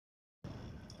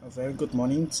A very good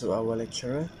morning to our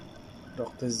lecturer,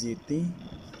 Dr. Ziti,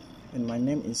 and my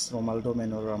name is Romaldo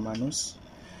Menoramanus.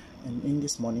 And in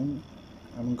this morning,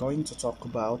 I'm going to talk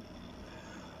about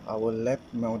our lab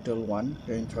module 1,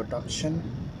 the introduction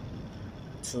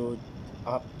to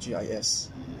ArcGIS.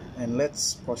 And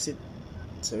let's proceed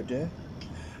to the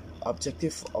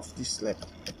objective of this lab.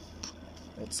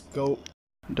 Let's go.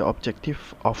 The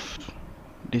objective of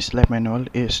this lab manual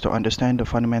is to understand the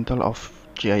fundamental of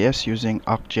GIS using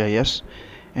ArcGIS,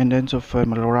 and then to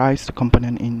familiarize the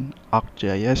component in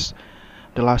ArcGIS.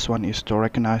 The last one is to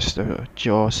recognize the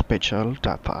geospatial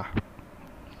data.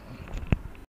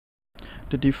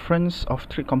 The difference of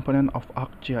three components of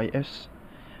ArcGIS.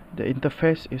 The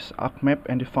interface is ArcMap,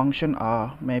 and the function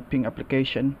are mapping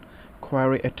application,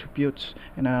 query attributes,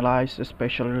 and analyze the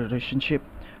spatial relationship,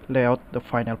 layout the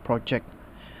final project.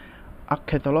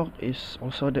 ArcCatalog is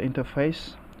also the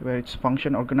interface, where its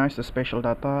function organize the spatial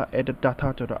data, added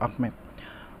data to the ArcMap.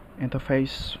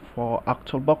 Interface for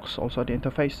ArcToolbox, also the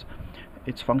interface.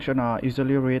 Its functions are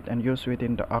easily read and used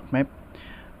within the ArcMap.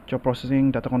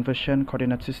 Geoprocessing, data conversion,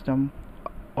 coordinate system,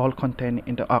 all contained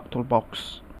in the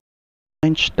ArcToolbox.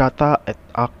 Change data at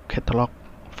ArcCatalog.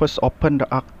 First, open the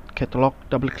ArcCatalog.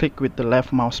 Double-click with the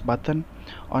left mouse button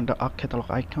on the ArcCatalog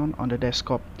icon on the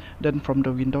desktop. Then from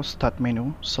the Windows Start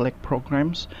menu, select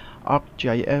Programs,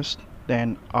 ArcGIS,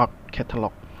 then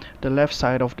ArcCatalog. The left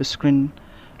side of the screen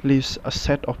lists a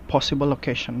set of possible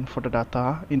locations for the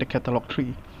data in the catalog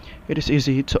tree. It is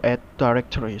easy to add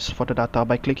directories for the data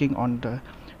by clicking on the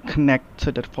Connect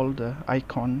to the folder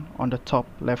icon on the top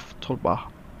left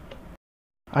toolbar.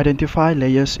 Identify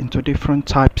layers into different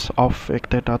types of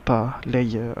vector data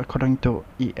layer according to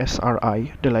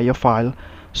ESRI. The layer file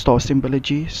stores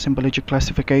symbology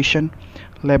classification,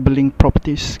 labeling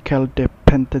properties, scale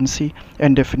dependency,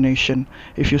 and definition.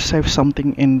 If you save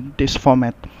something in this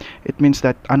format, it means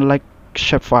that unlike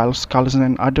shapefiles, colors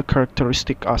and other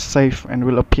characteristics are safe and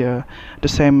will appear the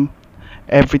same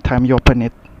every time you open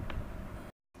it.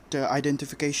 The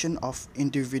identification of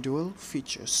individual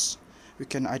features. We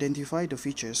can identify the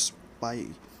features by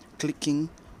clicking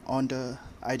on the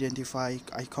identify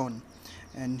icon,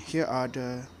 and here are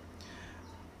the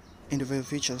individual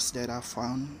features that are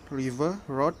found: river,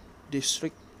 road,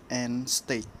 district, and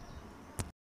state.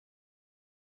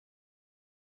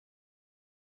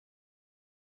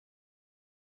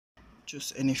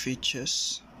 Choose any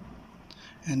features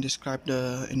and describe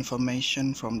the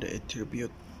information from the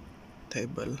attribute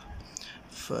table.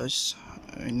 First,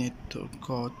 we need to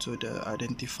go to the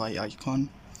identify icon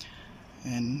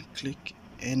and click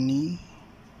any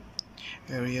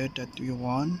area that we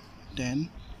want.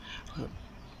 Then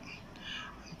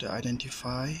the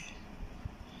identify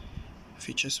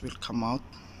features will come out.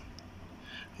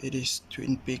 It is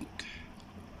Twin Peak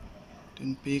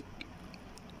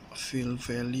fill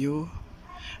value.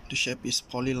 The shape is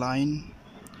polyline.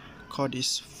 Code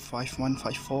is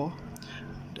 5154.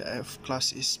 The F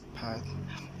class is path.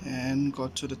 And go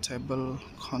to the table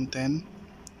content.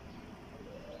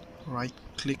 Right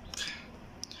click,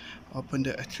 open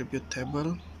the attribute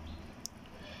table,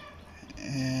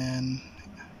 and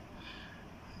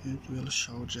it will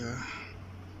show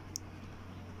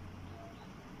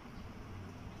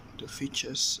the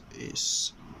features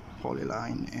is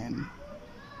polyline and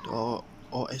the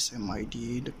OSM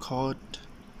ID, the code,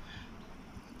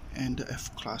 and the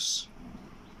F class.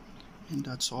 And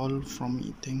that's all from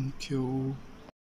me. Thank you.